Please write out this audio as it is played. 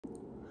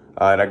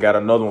All right, I got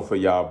another one for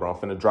y'all, bro. I'm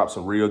finna drop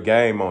some real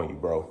game on you,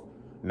 bro.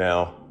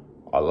 Now,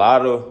 a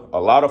lot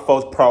of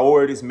folks'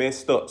 priorities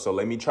messed up, so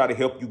let me try to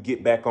help you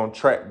get back on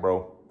track,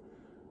 bro.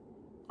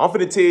 I'm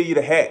finna tell you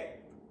the hack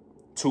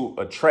to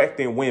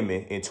attracting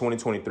women in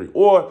 2023,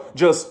 or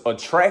just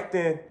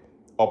attracting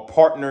a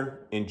partner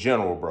in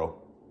general, bro.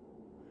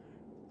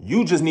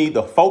 You just need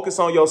to focus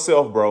on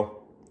yourself, bro.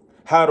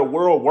 How the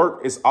world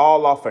works is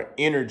all off of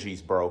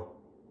energies, bro.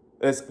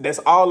 That's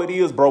all it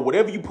is, bro.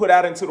 Whatever you put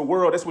out into the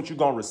world, that's what you're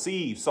going to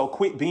receive. So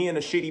quit being a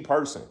shitty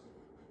person.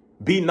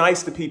 Be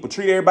nice to people.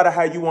 Treat everybody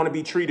how you want to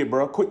be treated,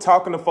 bro. Quit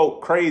talking to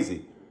folk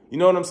crazy. You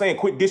know what I'm saying?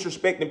 Quit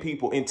disrespecting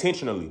people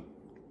intentionally.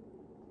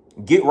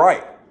 Get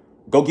right.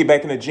 Go get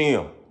back in the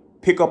gym.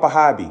 Pick up a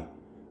hobby.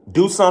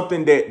 Do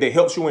something that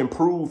helps you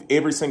improve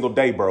every single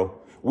day, bro.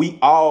 We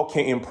all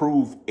can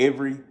improve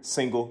every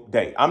single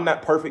day. I'm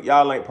not perfect.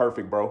 Y'all ain't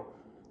perfect, bro.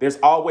 There's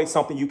always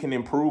something you can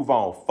improve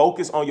on.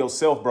 Focus on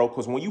yourself, bro,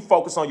 because when you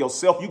focus on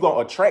yourself, you're going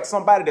to attract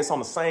somebody that's on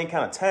the same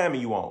kind of time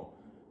you on.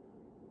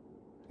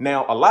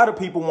 Now, a lot of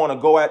people want to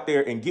go out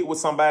there and get with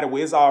somebody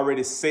where it's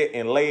already set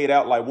and laid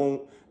out like,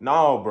 well,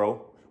 no,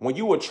 bro. When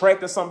you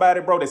attract to somebody,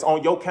 bro, that's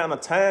on your kind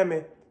of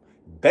timing,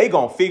 they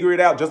going to figure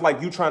it out just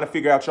like you trying to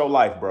figure out your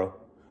life, bro.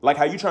 Like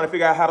how you trying to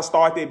figure out how to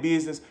start that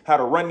business, how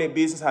to run that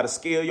business, how to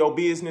scale your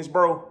business,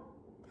 bro.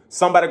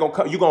 Somebody going to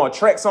come, you're going to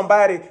attract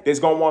somebody that's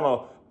going to want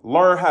to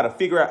learn how to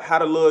figure out how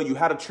to love you,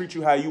 how to treat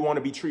you how you want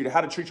to be treated,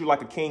 how to treat you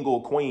like a king or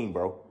a queen,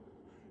 bro.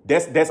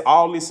 That's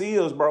all this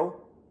is,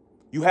 bro.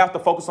 You have to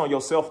focus on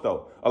yourself,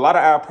 though. A lot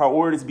of our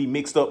priorities be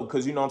mixed up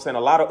because, you know what I'm saying, a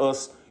lot of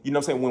us, you know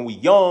what I'm saying, when we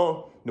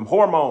young, them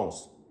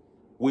hormones.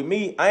 With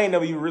me, I ain't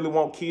never even really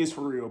want kids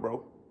for real,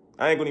 bro.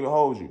 I ain't gonna even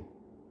hold you.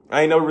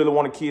 I ain't never really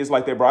wanted kids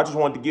like that, bro. I just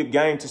wanted to give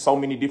game to so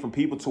many different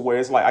people to where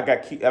it's like I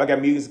got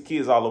millions of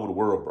kids all over the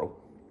world, bro.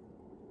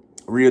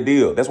 Real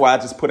deal. That's why I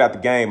just put out the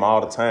game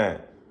all the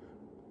time.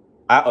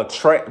 I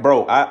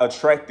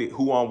attracted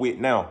who I'm with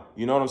now.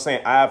 You know what I'm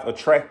saying? I've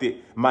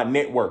attracted my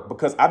network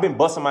because I've been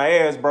busting my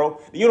ass, bro.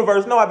 The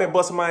universe know I've been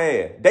busting my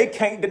ass. They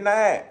can't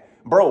deny it.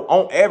 Bro,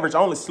 on average, I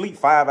only sleep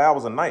 5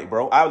 hours a night,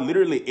 bro. I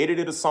literally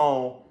edited a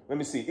song. Let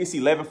me see. It's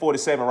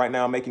 11:47 right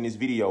now. I'm making this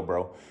video,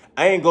 bro.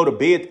 I ain't go to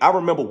bed. I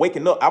remember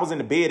waking up. I was in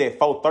the bed at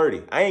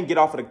 4:30. I ain't get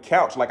off of the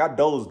couch. Like I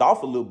dozed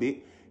off a little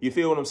bit. You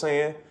feel what I'm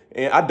saying?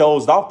 And I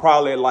dozed off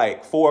probably at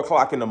like 4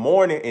 o'clock in the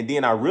morning. And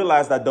then I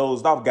realized I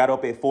dozed off, got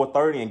up at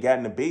 4:30 and got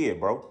in the bed,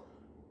 bro.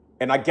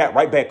 And I got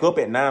right back up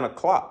at 9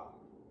 o'clock.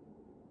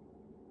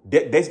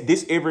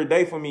 This every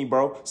day for me,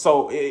 bro.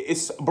 So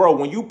it's, bro,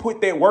 when you put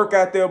that work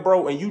out there,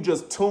 bro, and you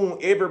just tune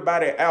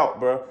everybody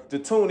out, bro,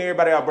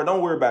 bro,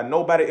 don't worry about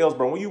nobody else,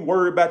 bro. When you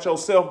worry about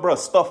yourself, bro,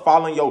 stuff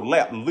fall in your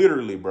lap,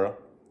 literally, bro.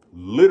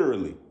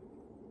 Literally.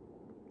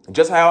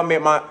 Just how I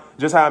met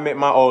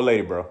my old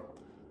lady, bro.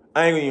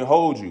 I ain't gonna even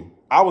hold you.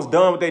 I was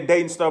done with that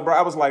dating stuff, bro.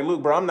 I was like,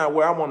 look, bro, I'm not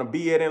where I want to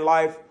be at in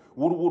life.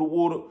 Woota, woota,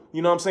 woota.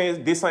 You know what I'm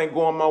saying? This ain't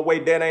going my way.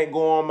 That ain't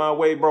going my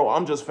way, bro.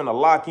 I'm just finna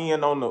lock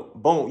in on the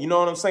boom. You know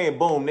what I'm saying?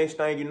 Boom. Next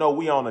thing you know,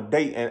 we on a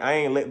date and I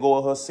ain't let go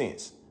of her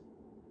since.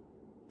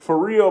 For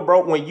real,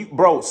 bro.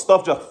 Bro,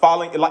 stuff just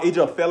falling, like it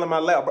just fell in my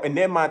lap, bro. And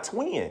then my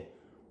twin.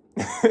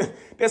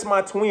 That's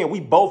my twin. We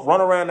both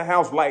run around the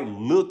house like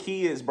little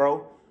kids,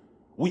 bro.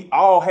 We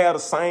all have the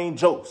same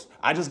jokes.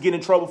 I just get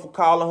in trouble for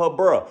calling her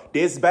bruh.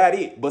 That's about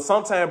it. But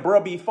sometimes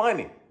bruh be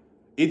funny.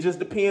 It just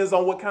depends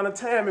on what kind of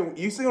timing.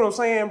 You see what I'm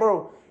saying,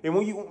 bro? And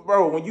when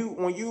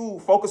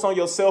you focus on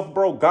yourself,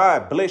 bro,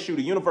 God bless you.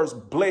 The universe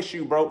bless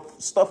you, bro.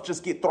 Stuff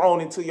just get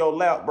thrown into your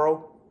lap,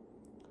 bro.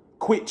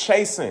 Quit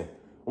chasing.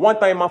 One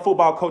thing my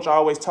football coach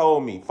always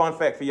told me, fun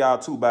fact for y'all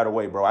too, by the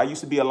way, bro. I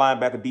used to be a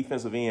linebacker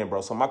defensive end,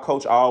 bro. So my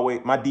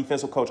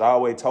defensive coach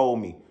always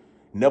told me,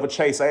 never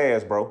chase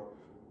ass, bro.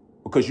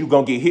 Because you're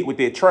going to get hit with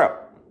that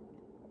trap.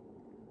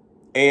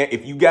 And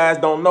if you guys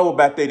don't know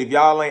about that, if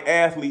y'all ain't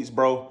athletes,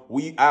 bro,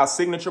 our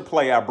signature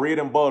play, our bread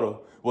and butter,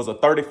 was a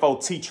 34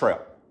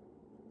 T-trap.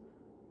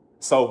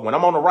 So when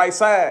I'm on the right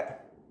side,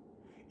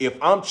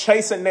 if I'm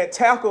chasing that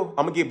tackle,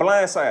 I'm going to get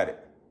blindsided.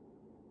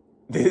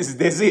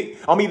 That's it.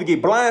 I'm either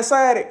get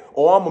blindsided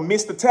or I'm going to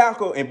miss the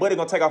tackle and Buddy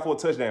going to take off for a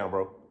touchdown,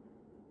 bro.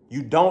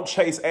 You don't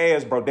chase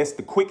ass, bro. That's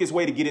the quickest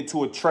way to get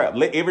into a trap.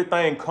 Let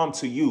everything come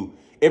to you.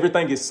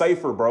 Everything is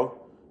safer, bro.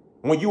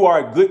 When you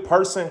are a good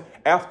person,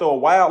 after a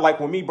while, like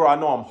with me, bro, I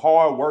know I'm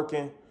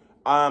hardworking.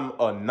 I'm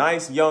a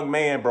nice young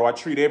man, bro. I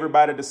treat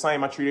everybody the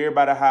same. I treat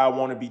everybody how I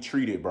want to be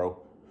treated, bro.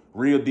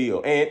 Real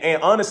deal.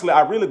 And honestly,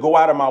 I really go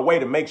out of my way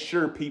to make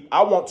sure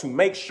I want to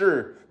make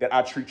sure that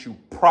I treat you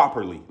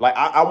properly. Like,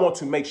 I want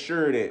to make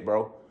sure that,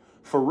 bro,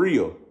 for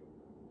real.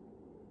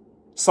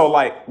 So,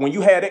 like, when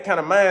you have that kind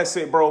of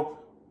mindset, bro,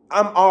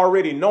 I'm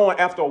already knowing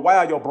after a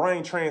while your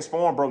brain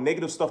transforms, bro.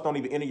 Negative stuff don't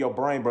even enter your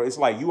brain, bro. It's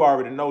like you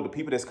already know the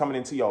people that's coming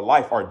into your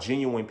life are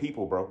genuine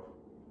people, bro.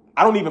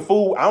 I don't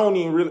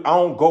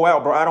go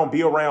out, bro. I don't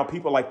be around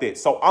people like that.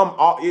 So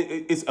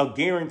it's a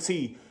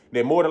guarantee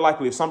that more than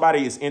likely if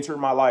somebody is entering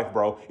my life,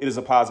 bro, it is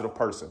a positive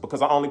person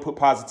because I only put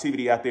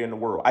positivity out there in the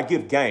world. I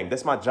give game.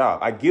 That's my job.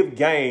 I give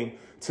game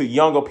to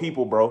younger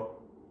people, bro.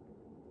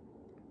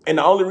 And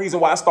the only reason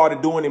why I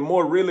started doing it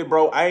more, really,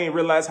 bro, I ain't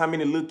realized how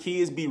many little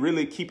kids be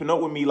really keeping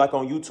up with me, like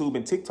on YouTube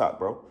and TikTok,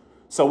 bro.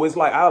 So it's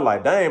like, I was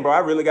like, dang, bro, I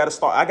really got to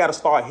start. I got to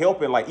start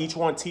helping, like each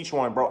one teach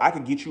one, bro. I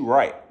could get you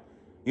right.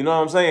 You know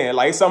what I'm saying?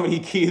 Like some of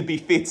these kids be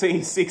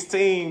 15,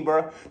 16,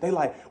 bro. They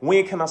like,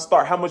 when can I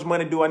start? How much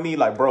money do I need?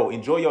 Like, bro,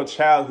 enjoy your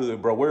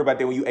childhood, bro. Worry about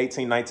that when you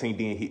 18, 19,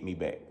 then hit me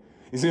back.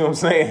 You see what I'm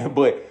saying?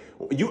 But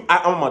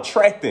I'm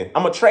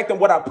attracting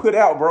what I put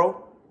out,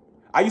 bro.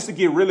 I used to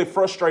get really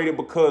frustrated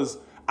because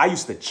I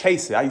used to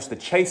chase it. I used to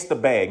chase the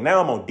bag.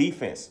 Now I'm on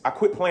defense. I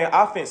quit playing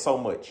offense so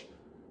much.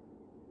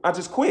 I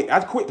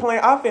quit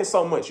playing offense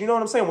so much. You know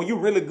what I'm saying? When you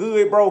really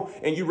good, bro,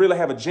 and you really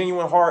have a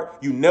genuine heart,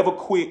 you never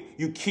quit.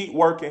 You keep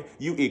working.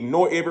 You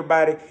ignore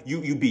everybody.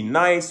 You be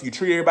nice. You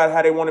treat everybody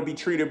how they want to be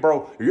treated,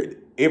 bro.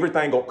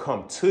 Everything gonna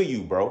come to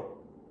you, bro.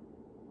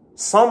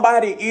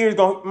 Somebody ears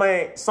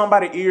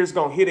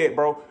gonna hit it,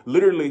 bro.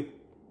 Literally,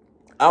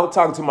 I was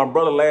talking to my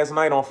brother last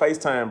night on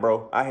FaceTime,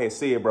 bro. I had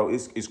said, bro,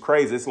 it's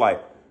crazy. It's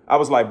like, I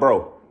was like,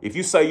 bro, if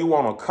you say you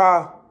want a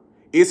car,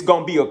 it's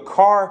going to be a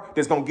car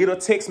that's going to get a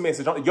text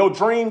message on your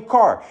dream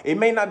car. It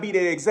may not be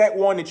the exact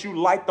one that you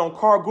liked on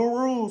Car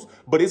Gurus,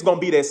 but it's going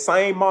to be that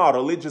same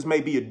model. It just may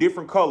be a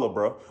different color,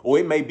 bro. Or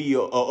it may be a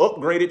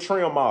upgraded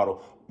trim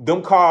model.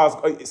 Them cars,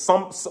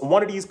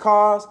 one of these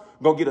cars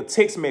going to get a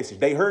text message.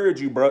 They heard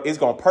you, bro. It's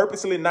going to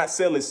purposely not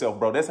sell itself,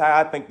 bro. That's how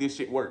I think this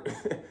shit works.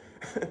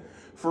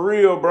 For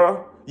real,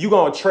 bro. You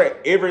going to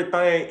attract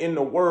everything in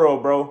the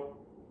world, bro.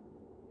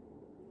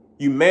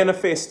 You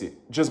manifest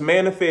it. Just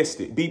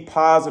manifest it. Be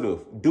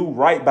positive. Do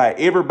right by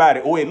everybody,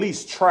 or at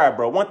least try,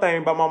 bro. One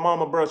thing about my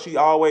mama, bro, she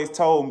always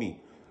told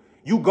me,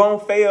 you gon'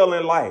 fail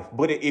in life.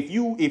 But if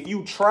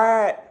you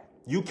tried,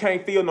 you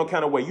can't feel no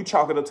kind of way. You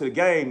chalk it up to the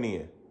game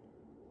then.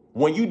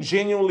 When you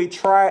genuinely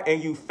try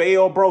and you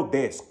fail, bro,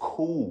 that's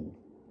cool.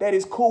 That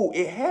is cool.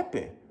 It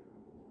happened.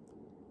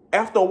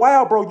 After a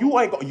while, bro,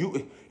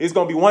 it's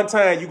going to be one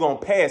time you're going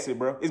to pass it,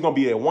 bro. It's going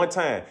to be that one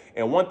time.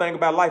 And one thing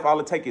about life, all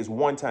it take is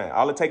one time.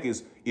 All it take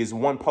is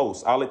one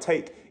post. All it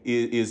take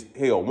is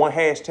one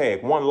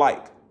hashtag, one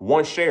like,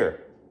 one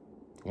share,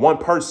 one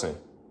person,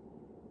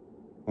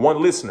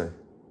 one listener,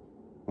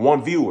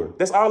 one viewer.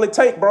 That's all it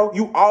take, bro.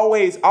 You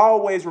always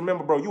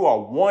remember, bro, you are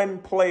one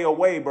play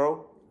away,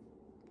 bro.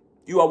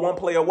 You are one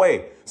play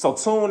away. So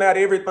tune out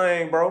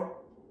everything, bro.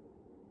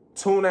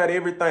 Tune out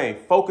everything.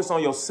 Focus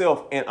on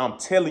yourself. And I'm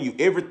telling you,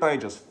 everything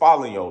just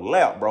fall in your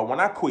lap, bro.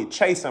 When I quit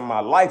chasing, my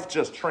life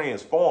just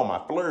transformed.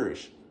 I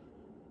flourish.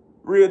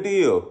 Real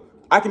deal.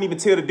 I can even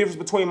tell the difference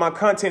between my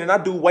content, and I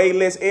do way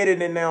less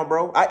editing now,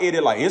 bro. I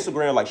edit like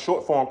Instagram, like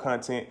short form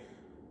content.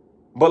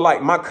 But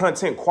like my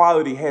content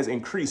quality has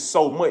increased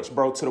so much,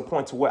 bro, to the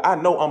point to where I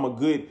know I'm a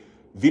good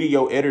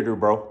video editor,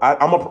 bro.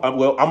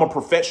 I'm a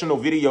professional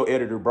video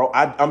editor, bro.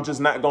 I'm just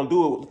not going to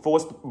do it for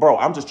us. Bro,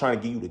 I'm just trying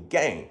to give you the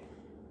game.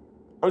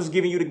 I'm just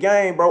giving you the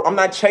game, bro. I'm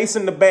not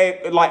chasing the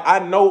bag. Like, I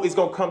know it's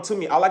going to come to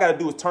me. All I got to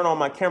do is turn on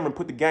my camera and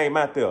put the game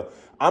out there.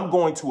 I'm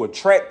going to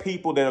attract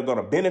people that are going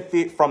to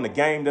benefit from the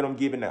game that I'm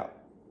giving out.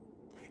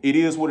 It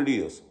is what it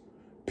is.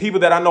 People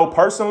that I know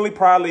personally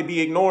probably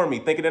be ignoring me,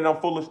 thinking that I'm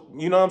full of,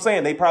 you know what I'm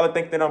saying? They probably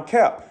think that I'm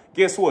capped.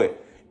 Guess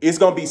what? It's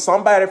going to be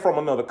somebody from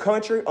another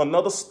country,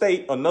 another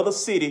state, another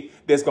city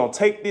that's going to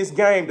take this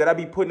game that I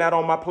be putting out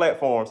on my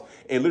platforms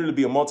and literally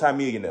be a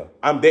multimillionaire.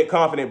 I'm that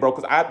confident, bro,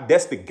 because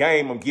that's the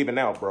game I'm giving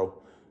out, bro.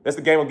 That's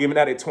the game I'm giving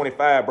out at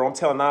 25, bro. I'm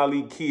telling all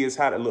these kids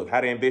how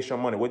to invest your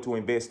money, what to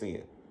invest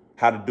in,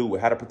 how to do it,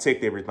 how to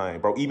protect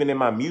everything, bro. Even in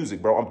my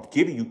music, bro, I'm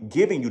giving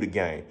you the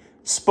game,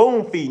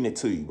 spoon feeding it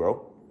to you,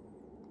 bro.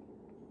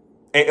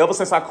 And ever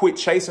since I quit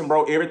chasing,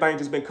 bro, everything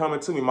just been coming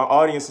to me. My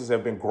audiences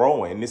have been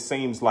growing, and this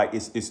seems like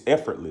it's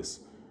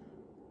effortless.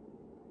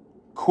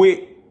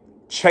 Quit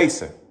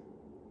chasing.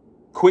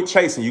 Quit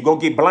chasing. You're going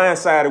to get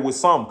blindsided with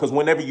something, because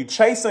whenever you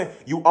chasing,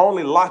 you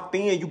only locked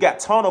in. You got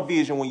tunnel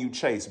vision when you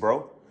chase,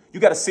 bro. You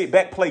got to sit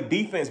back, play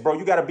defense, bro.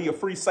 You got to be a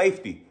free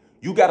safety.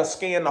 You got to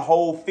scan the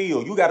whole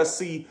field. You got to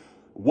see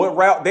what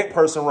route that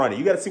person running.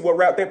 You got to see what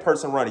route that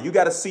person running. You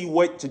got to see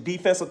what the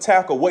defensive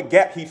tackle, what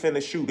gap he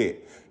finna shoot at.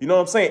 You know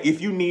what I'm saying?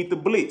 If you need the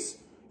blitz,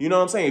 you know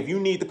what I'm saying? If you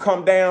need to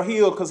come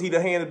downhill because he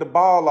done handed the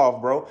ball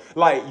off, bro.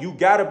 Like, you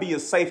got to be a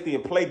safety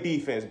and play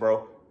defense,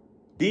 bro.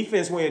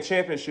 Defense win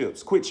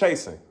championships. Quit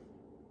chasing.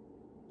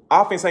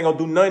 Offense ain't going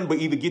to do nothing but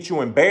either get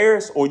you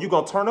embarrassed or you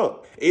going to turn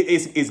up.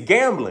 It's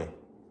gambling.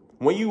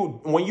 When you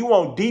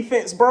on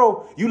defense,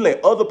 bro, you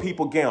let other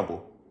people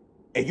gamble.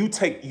 And you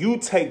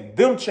take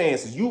them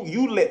chances.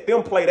 You let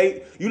them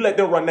you let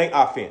them run their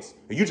offense.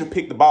 And you just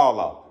pick the ball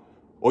off.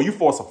 Or you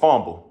force a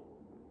fumble.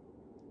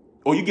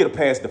 Or you get a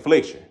pass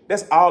deflection.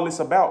 That's all it's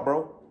about,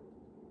 bro.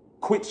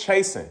 Quit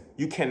chasing.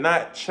 You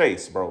cannot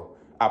chase, bro.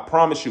 I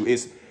promise you,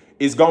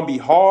 it's gonna be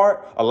hard.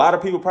 A lot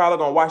of people probably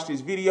gonna watch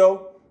this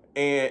video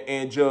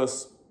and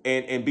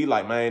be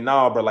like, man,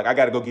 nah, bro. Like, I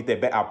gotta go get that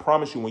bag. I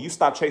promise you, when you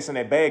stop chasing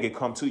that bag, it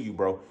come to you,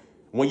 bro.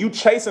 When you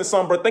chasing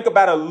something, bro, think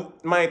about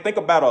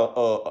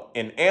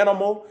an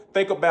animal.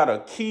 Think about a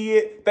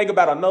kid. Think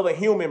about another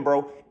human,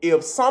 bro.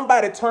 If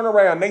somebody turn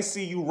around, they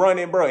see you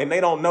running, bro, and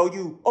they don't know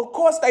you, of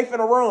course they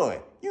finna run.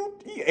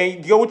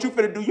 And you know what you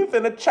finna do? You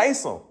finna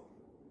chase them.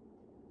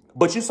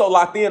 But you so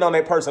locked in on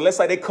that person. Let's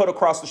say they cut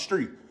across the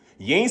street.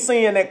 You ain't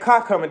seeing that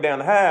car coming down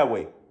the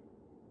highway.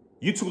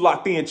 You too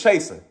locked in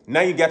chasing.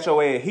 Now you got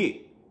your ass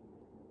hit.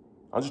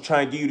 I'm just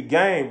trying to give you the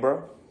game,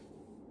 bro.